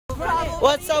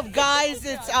What's up, guys?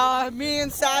 It's me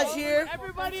and Saj here.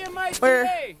 Everybody in my We're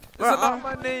not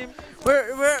my name.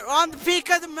 We're on the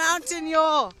peak of the mountain,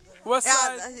 yo. West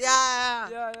side. Yeah.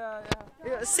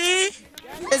 See?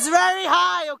 It's very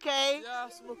high, okay? Yeah,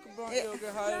 smoke a blunt, you'll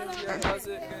get higher. Yeah, that's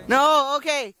it. No,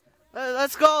 okay.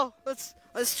 Let's go. Let's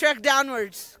check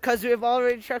downwards, cause we've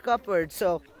already checked upwards,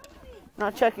 so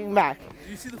not checking back. Do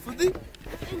you see the footy?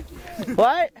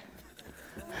 What?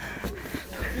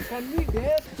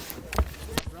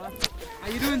 How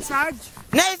you doing, Saj?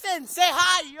 Nathan, say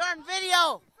hi. You're on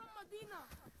video.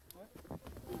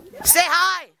 Say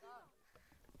hi.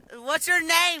 What's your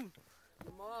name?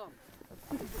 Mom.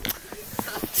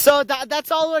 So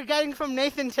that's all we're getting from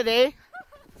Nathan today.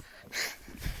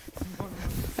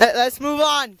 Let's move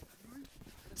on.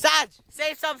 Saj,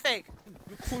 say something.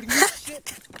 Recording this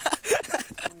shit.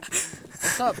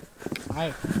 What's up?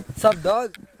 Hi. What's up,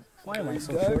 dog? Why am I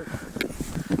so short?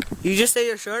 You just say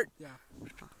you're short? Yeah.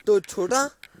 To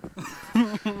chota?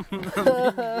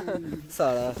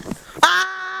 Sara.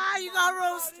 Ah, you got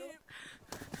roasted.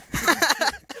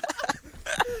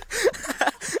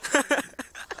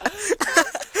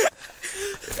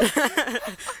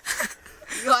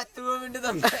 You got threw him into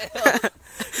the middle.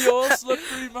 You all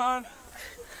slippery, man.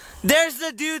 There's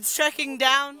the dudes checking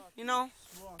down, you know.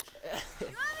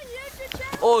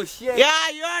 Oh shit. Yeah,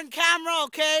 you're on camera,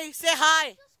 okay? Say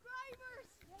hi.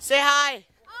 Say hi.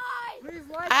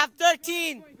 I have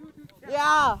 13.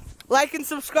 Yeah. Like and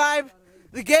subscribe.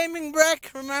 The Gaming Brick,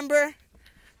 remember?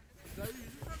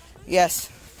 Yes.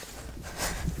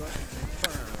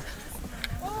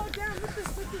 Oh damn, look at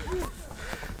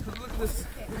this.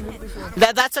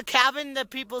 That's a cabin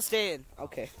that people stay in.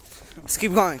 Okay. Let's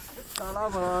keep going.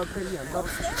 Ow!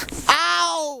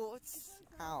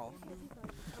 Ow.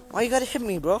 Why you gotta hit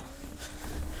me, bro?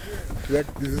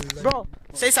 Bro,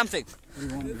 say something.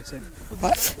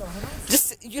 What?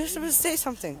 You're supposed to say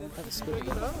something.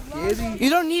 You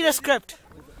don't need a script.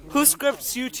 Who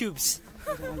scripts YouTubes?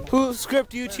 Who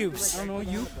script YouTubes? I don't know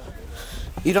you.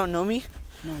 You don't know me?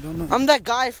 No, I don't know. I'm that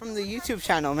guy from the YouTube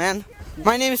channel, man.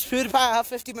 My name is PewDiePie. I have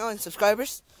 50 million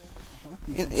subscribers.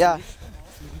 Yeah.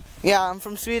 Yeah, I'm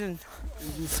from Sweden.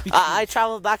 I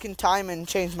traveled back in time and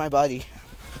changed my body.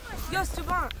 Yo,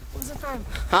 Stefan, what's the time?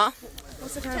 Huh?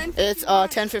 What's the time? It's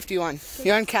 10:51.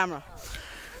 You're on camera.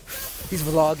 He's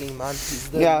vlogging, man. He's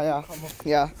the Yeah.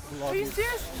 Are you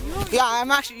serious? Yeah, I'm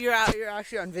actually. You're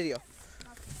actually on video.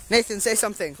 Nathan, say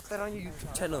something. Put that on your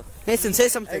YouTube channel. Nathan, say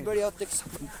something. Everybody out there.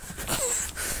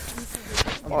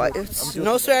 It's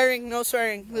no swearing, no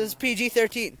swearing. This is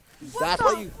PG-13. That's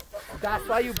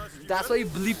why you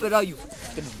bleep it out, you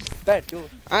fucking bet, yo.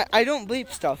 I don't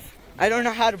bleep stuff. I don't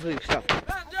know how to bleep stuff.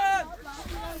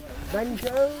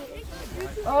 Benjo.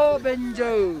 Oh,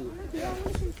 Benjo.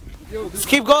 Let's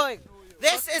keep going.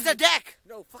 This is a deck.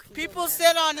 People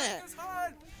sit on it.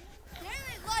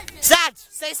 Saj,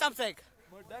 say something.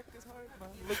 My deck is hard, man.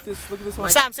 Look at this one.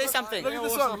 Sam, say something. Look at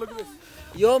this one. Look at this.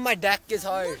 Yo, my deck is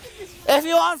hard. If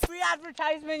you want free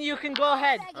advertisement, you can go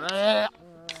ahead.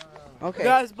 Okay.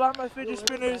 Guys, buy my fidget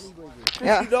spinners.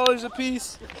 $50 a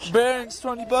piece. Bearings,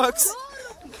 $20.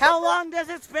 How long does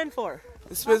it spin for?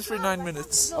 It spins for 9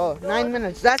 minutes. Oh, 9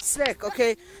 minutes. That's sick.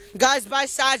 Okay, guys, buy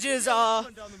Saj's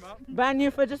brand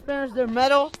new fidget spinners. They're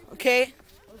metal. Okay.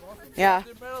 Yeah.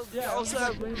 Also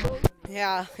have rainbow.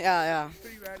 Yeah.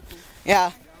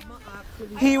 Yeah.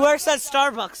 He works at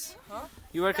Starbucks. Huh?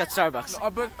 You work at Starbucks. I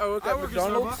work at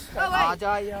McDonald's.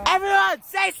 Everyone,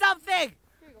 say something.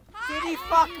 Kitty,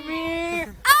 fuck me.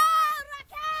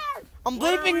 I'm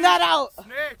bleeping that out.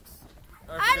 Snakes.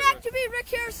 I'd like to be Rick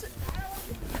Harrison.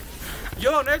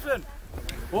 Yo, Nathan.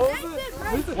 What was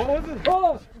it? What was it?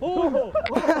 Oh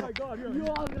my God. You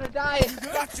all gonna die.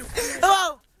 Got you.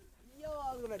 Hello. You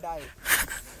all gonna die.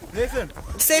 Nathan.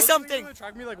 Say something.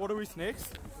 Track me like, what are we, snakes?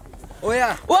 Oh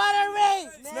yeah. What are we?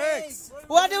 Snakes.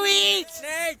 What do we eat?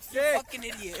 Snakes. You fucking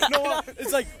idiot. No,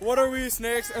 it's like, what are we,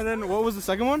 snakes? And then what was the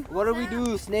second one? What do we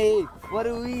do? Snake. What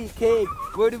do we eat? Cake.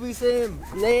 Where do we swim?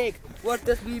 Lake. What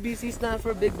does BBC stand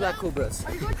for? Big Black Cobras.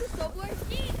 Are you going to Subway?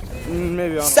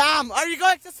 Maybe I Sam, are you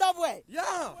going to Subway?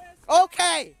 Yeah.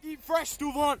 Okay. Eat fresh,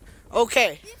 Stuvant.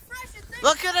 Okay. Eat fresh and then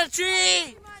Look at the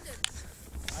tree.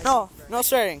 No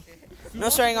swearing. No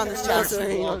swearing on this channel.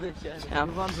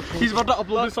 He's about to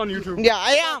upload this on YouTube. Yeah,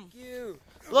 I am.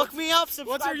 Look me up. Subscribe.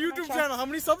 What's your YouTube channel? How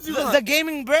many subs you The got?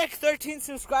 Gaming Brick, 13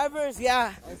 subscribers.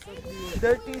 Yeah.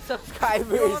 13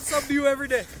 subscribers. I sub to you every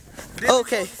day.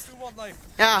 Okay.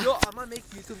 Yeah. Yo, I'm gonna make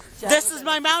YouTube channel. This is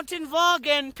my mountain vlog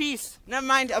and peace. Never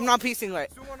mind, I'm not piecing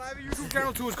right. I have a YouTube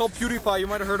channel too. It's called PewDiePie. You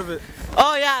might have heard of it.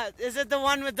 Oh yeah, is it the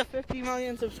one with the 50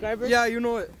 million subscribers? Yeah, you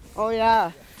know it. Oh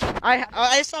yeah.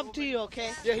 It's up to you,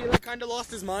 okay? Yeah, he like kind of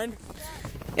lost his mind.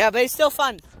 Yeah, but it's still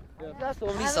fun. Yeah.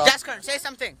 Jasper, say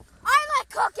something. I like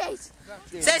cookies.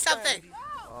 Say something.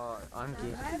 I'm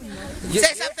gay.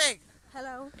 Say something.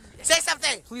 Hello. Say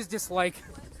something. Please dislike.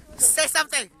 Say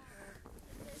something.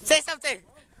 Say something.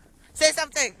 Say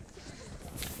something.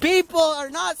 People are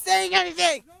not saying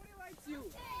anything.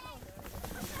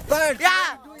 Bird.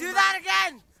 Yeah, do that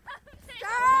again.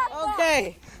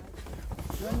 Okay.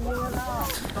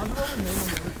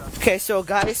 Okay, so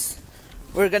guys,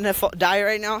 we're gonna die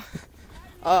right now.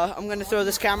 I'm gonna throw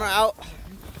this camera out.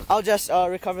 I'll just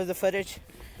recover the footage.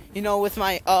 You know, with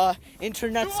my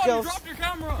internet skills. You dropped your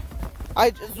camera.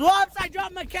 Whoops! I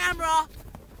dropped my camera.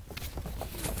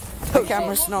 The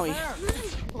camera's snowy.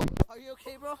 Are you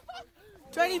okay, bro?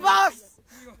 20 bucks.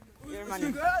 Your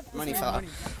money fell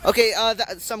off. Okay,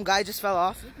 some guy just fell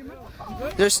off.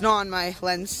 There's snow on my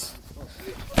lens.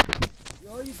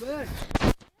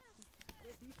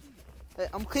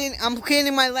 I'm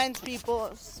cleaning my lens,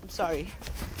 people. I'm sorry.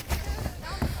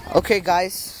 Okay,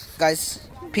 guys,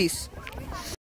 peace.